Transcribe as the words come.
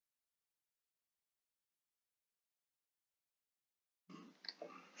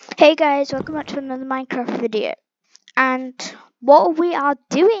Hey guys, welcome back to another Minecraft video. And what we are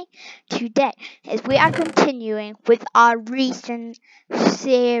doing today is we are continuing with our recent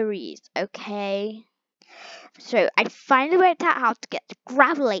series, okay? So I finally worked out how to get the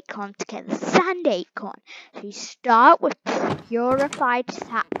gravel acorn to get the sand acorn. So you start with purified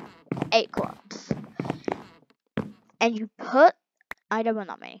acorns. And you put, I don't want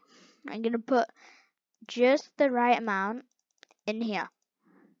that many. I'm going to put just the right amount in here.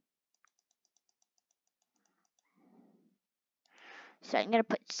 So I'm going to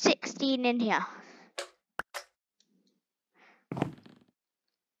put 16 in here.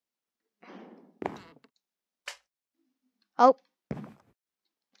 Oh.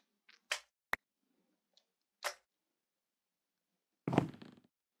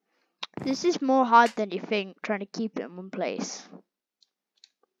 This is more hard than you think, trying to keep it in one place.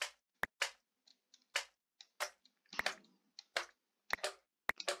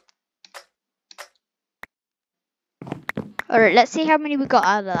 Alright, let's see how many we got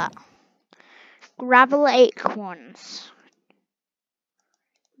out of that. Gravel acorns.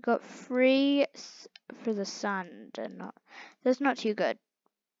 We got 3 for the sand, and that's not too good.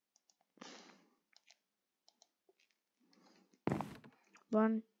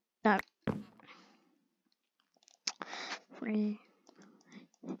 One, no. 3.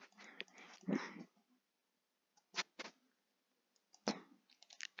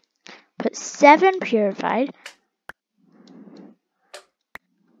 Put 7 purified.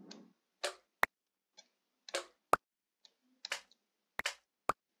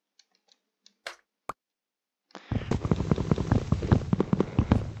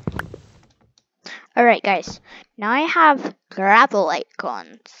 Alright guys, now I have gravel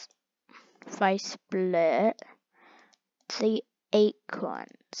acorns. If I split the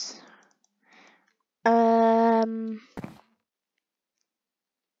acorns.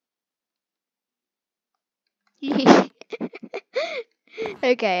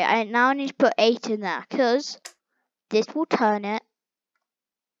 Okay, I now need to put 8 in there, because this will turn it.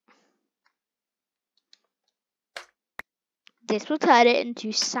 This will turn it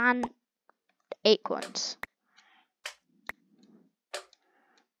into sand acorns.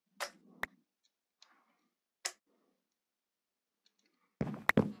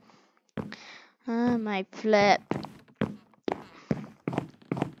 Oh, my flip.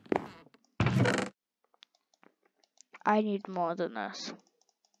 I need more than this.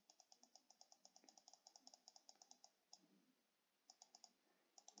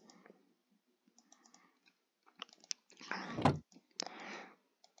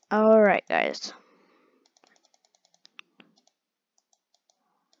 Alright, guys.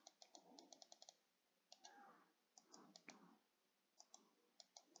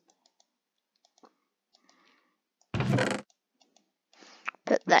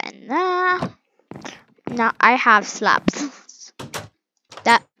 Put that in there. Now I have slabs.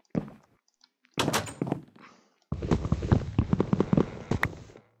 That.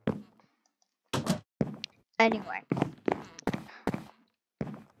 Anyway.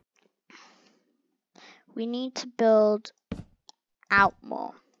 We need to build out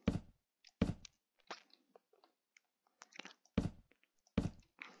more.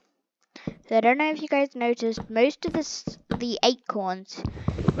 So I don't know if you guys noticed, most of the acorns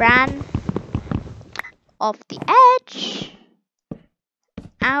ran off the edge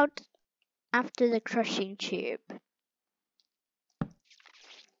out after the crushing tube.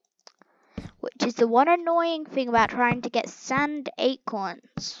 Which is the one annoying thing about trying to get sand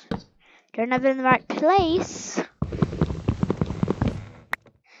acorns. Don't have them in the right place.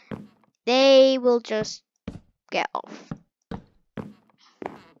 They will just get off.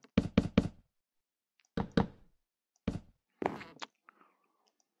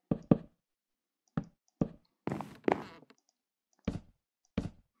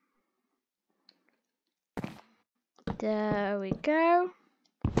 There we go.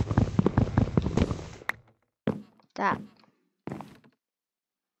 That.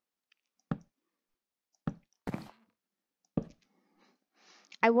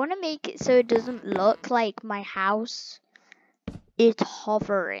 I want to make it so it doesn't look like my house is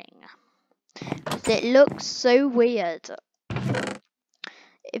hovering. It looks so weird.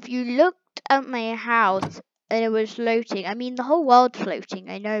 If you looked at my house and it was floating, I mean the whole world's floating,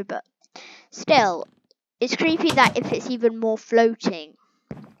 I know, but still, it's creepy that if it's even more floating.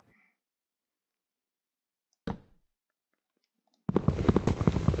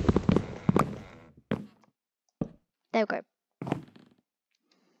 There we go.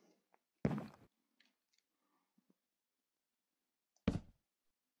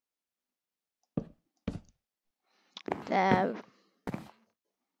 There.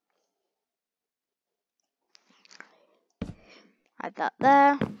 Add that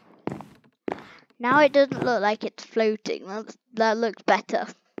there. Now it doesn't look like it's floating. That looks better.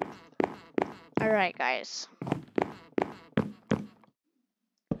 Alright, guys.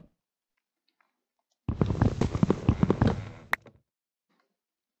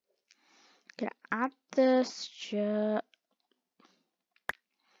 Gonna add this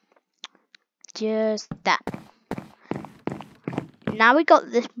just that. Now we got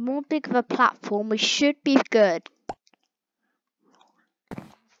this more big of a platform. We should be good.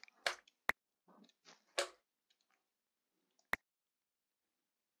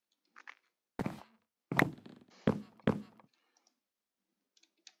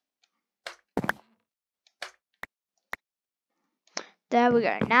 There we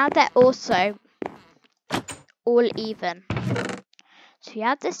go. Now they're also all even. So you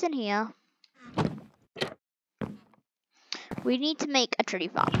add this in here. We need to make a tree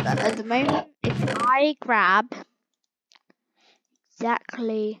farm. But at the moment, if I grab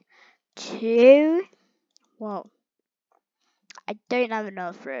exactly 2, well, I don't have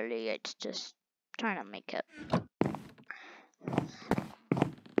enough really. It's just trying to make it.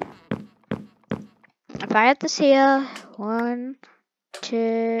 If I add this here, 1,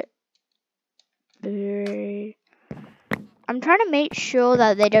 2, 3. I'm trying to make sure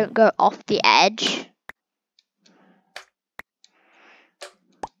that they don't go off the edge.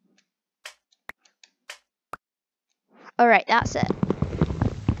 Alright, that's it.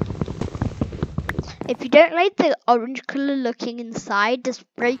 If you don't like the orange colour looking inside, just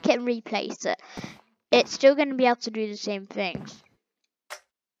break it and replace it. It's still going to be able to do the same things.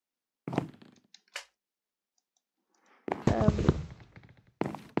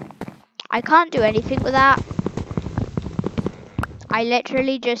 I can't do anything with that. I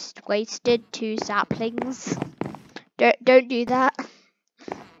literally just wasted 2 saplings. Don't do that.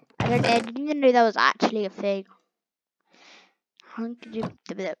 I didn't even know that was actually a thing.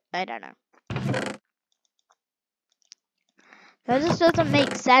 I don't know. That just doesn't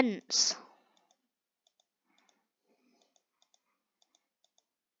make sense.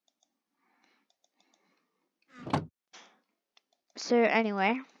 So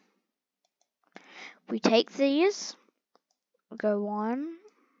anyway, we take these, we go 1,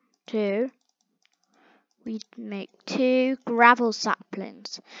 2, we make 2 gravel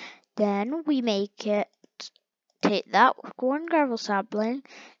saplings. Then we make it, take that 1 gravel sapling,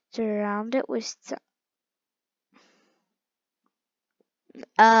 surround it with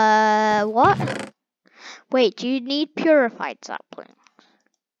what? Wait, do you need purified sapling?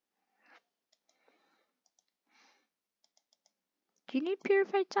 Do you need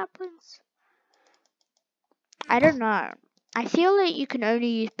purified saplings? I don't know. I feel like you can only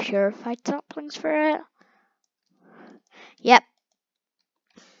use purified saplings for it. Yep.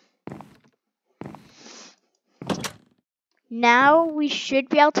 Now we should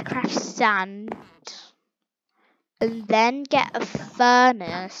be able to craft sand and then get a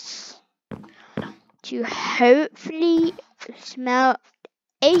furnace to hopefully smelt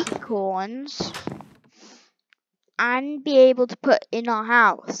acorns and be able to put in our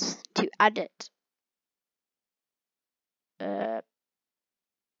house to add it.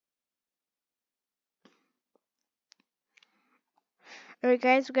 Alright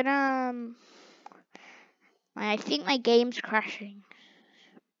guys, we're gonna I think my game's crashing.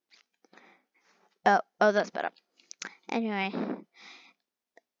 Oh, that's better. Anyway,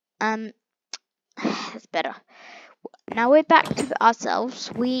 that's better. Now we're back to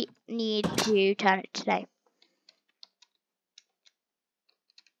ourselves. We need to turn it today.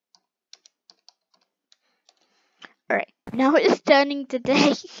 Alright, now it's turning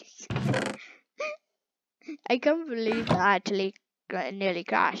today. I can't believe that actually nearly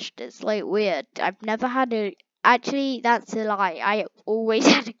crashed. It's like weird. I've never had a. Actually, that's a lie. I always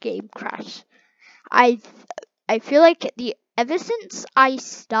had a game crash. I feel like ever since I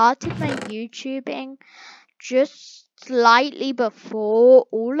started my YouTubing, just slightly before,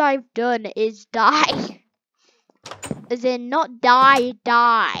 all I've done is die. As in, not die,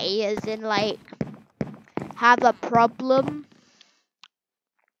 as in like have a problem.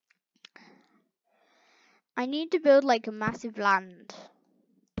 I need to build like a massive land.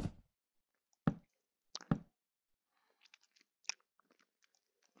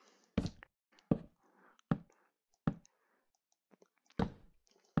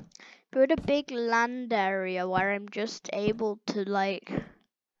 Build a big land area where I'm just able to like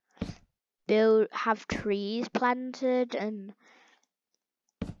have trees planted and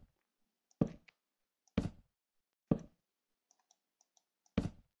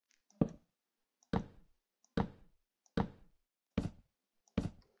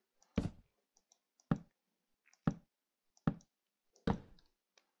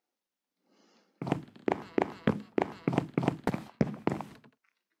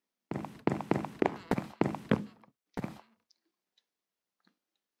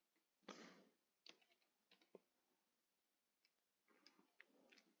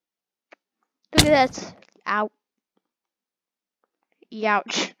Look at this. Ow.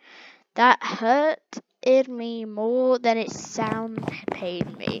 Youch. That hurt me more than it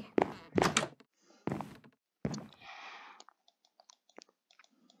pained me.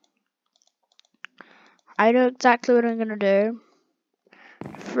 I know exactly what I'm gonna do.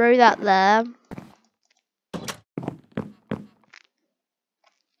 Throw that there.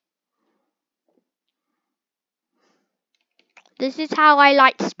 This is how I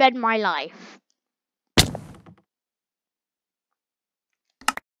like to spend my life.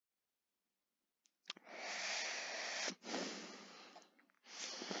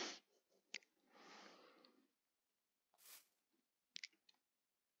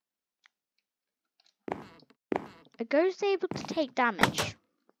 A ghost able to take damage.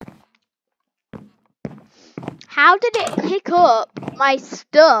 How did it pick up my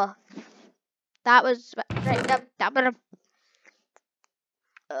stuff? That was that.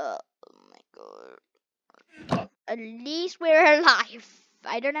 Oh my god. At least we're alive.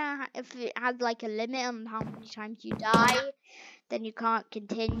 I don't know if it has like a limit on how many times you die, then you can't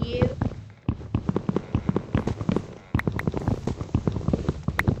continue.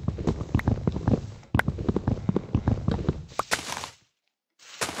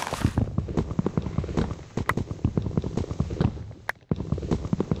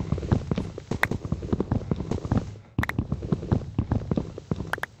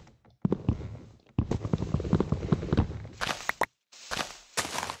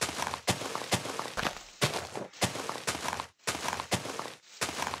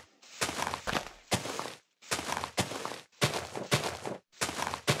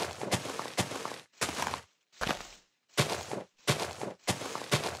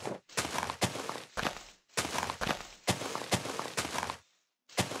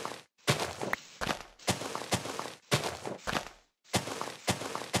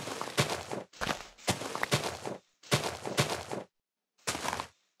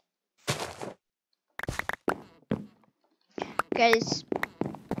 Guys,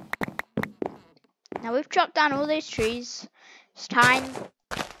 now we've chopped down all those trees. It's time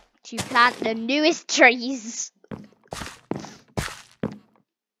to plant the newest trees.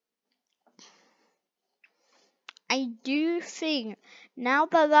 I do think now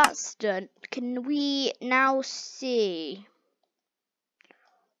that that's done, can we now see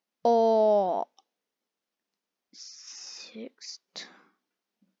or 6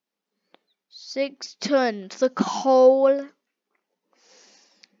 tons the coal?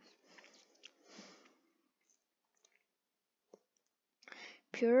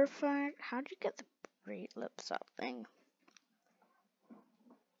 Purified. How do you get the rate lips up thing?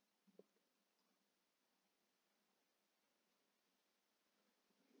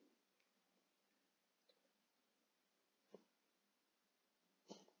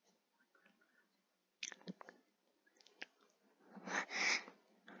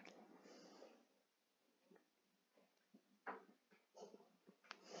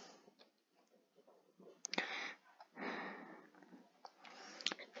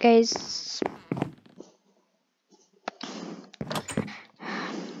 Guys,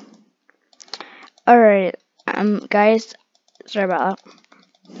 alright, guys, sorry about that.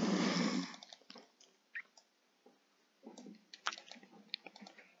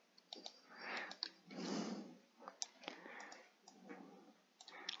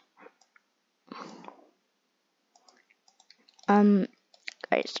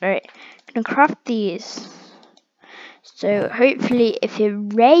 Guys, alright, I'm gonna craft these. So hopefully if it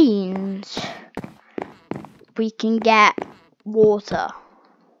rains, we can get water.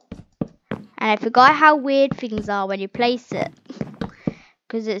 And I forgot how weird things are when you place it,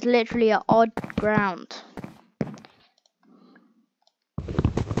 because it's literally an odd ground.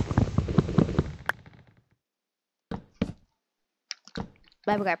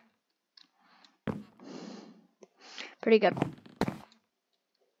 There we go. Pretty good.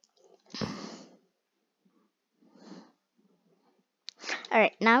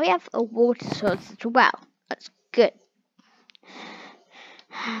 Alright, now we have a water source as well. That's good.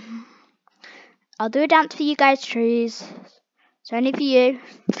 I'll do a dance for you guys, trees. It's only for you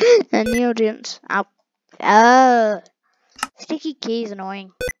and the audience. Ow. Oh, sticky key is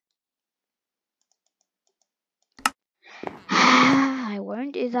annoying. I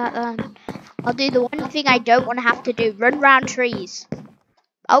won't do that then. I'll do the one thing I don't want to have to do. Run around trees.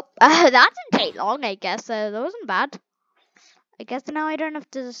 Oh, that didn't take long, I guess. That wasn't bad. I guess now I don't have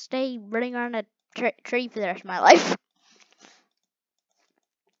to stay running around a tree for the rest of my life.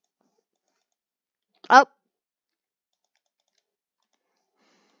 Oh.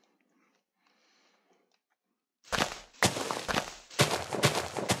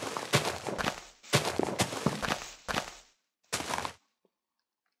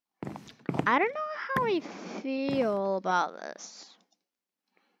 I don't know how I feel about this.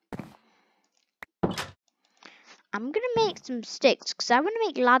 I'm gonna make some sticks because I want to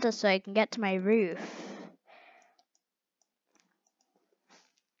make ladders so I can get to my roof.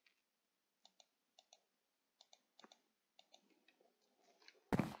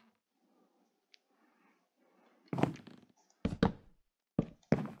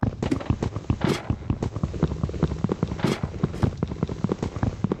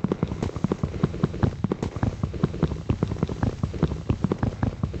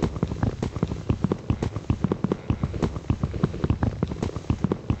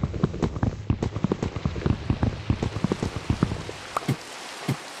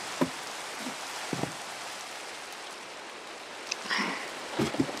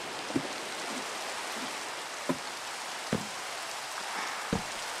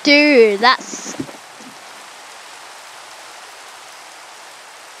 Dude, that's...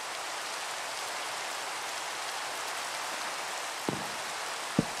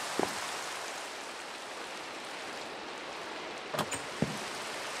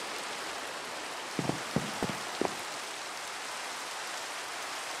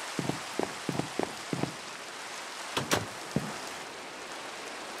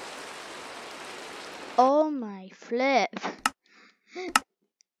 Oh my flip.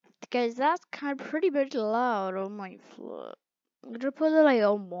 Guys, that's kind of pretty bit loud. Oh my flip. I'm gonna put it like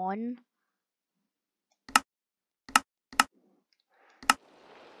on 1.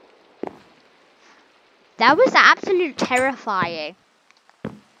 That was absolute terrifying.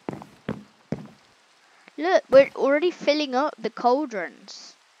 Look, we're already filling up the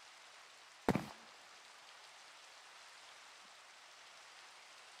cauldrons.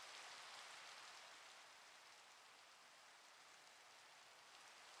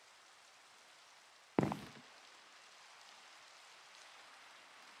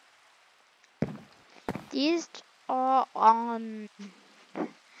 These are on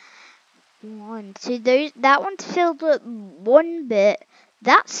 1. So that one's filled up 1 bit.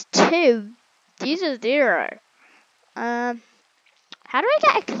 That's 2. These are 0. How do I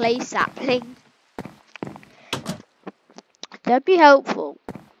get a clay sapling? That'd be helpful.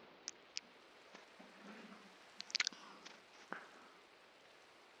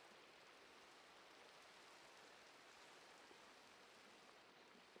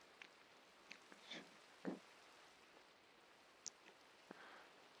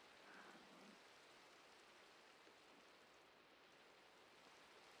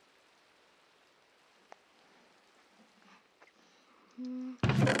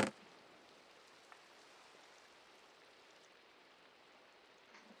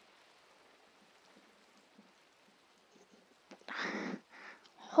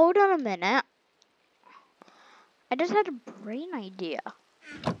 Hold on a minute. I just had a brain idea.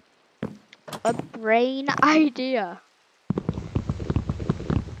 A brain idea.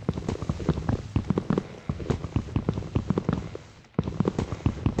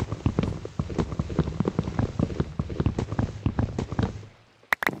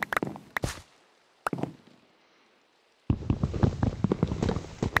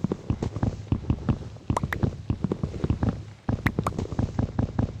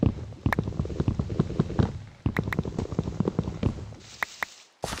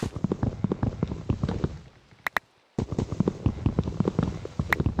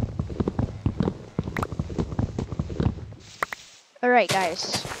 Alright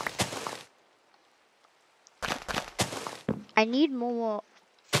guys. I need more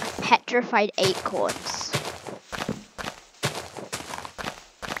petrified acorns.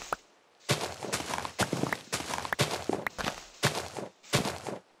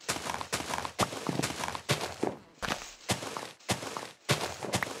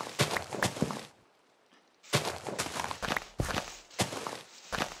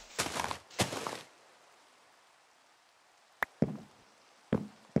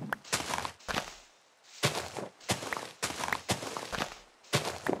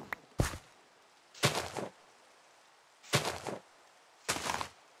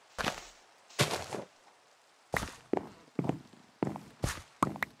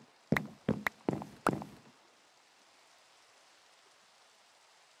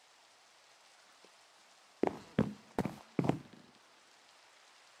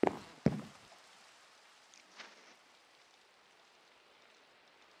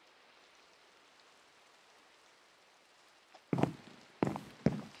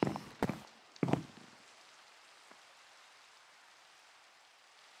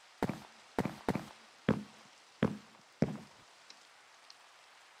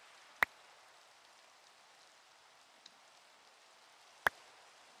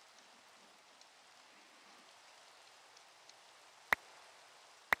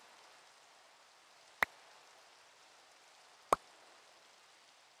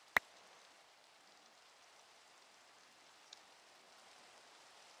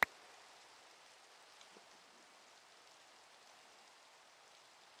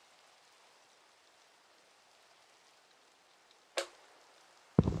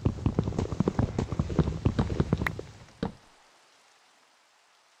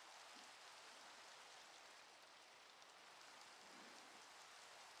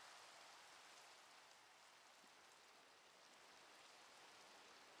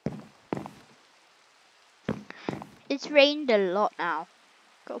 It's rained a lot now.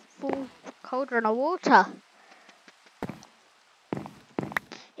 Got a full cauldron of water.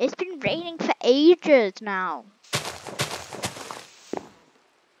 It's been raining for ages now.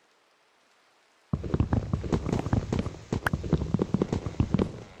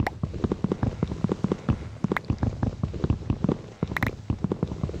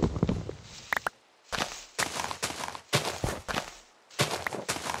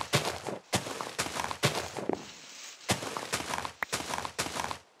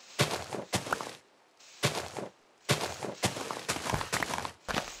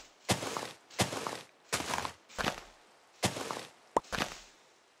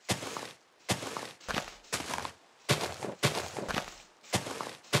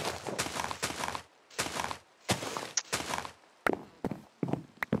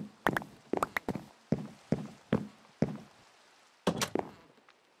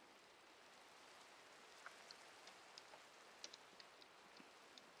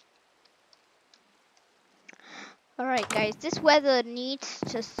 Alright guys, this weather needs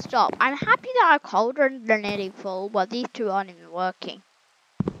to stop. I'm happy that our cauldrons are nearly full, but these two aren't even working.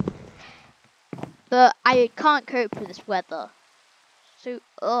 But I can't cope with this weather. So,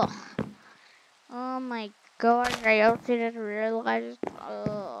 ugh. Oh my god, I also didn't realize.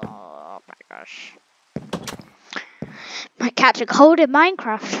 Oh my gosh. Might catch a cold in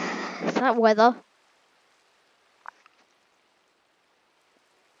Minecraft. Is that weather?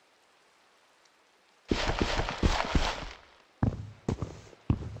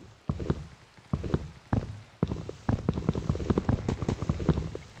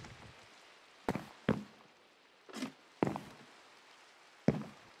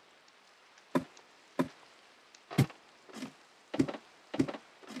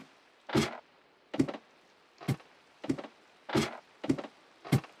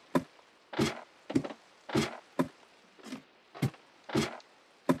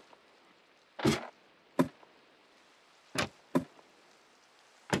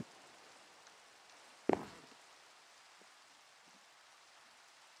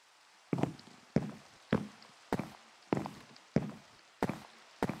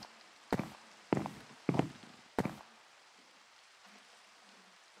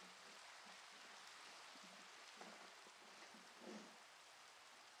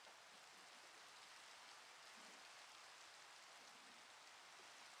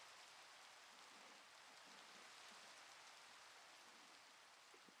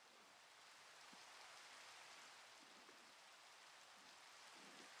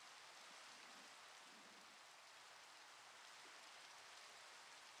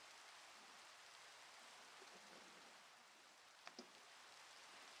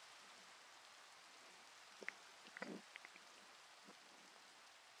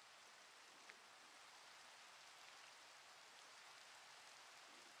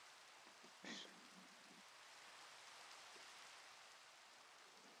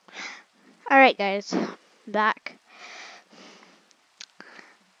 Alright guys, back.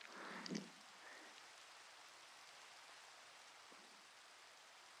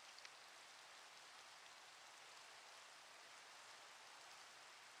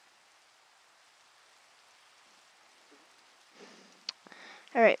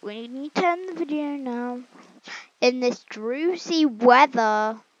 Alright, we need to end the video now. In this droozy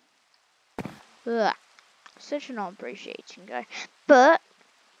weather. Ugh, such an appreciation guy. But,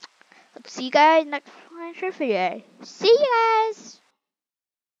 let's see you guys next Minecraft video. See you guys!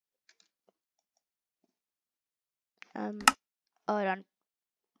 Hold on.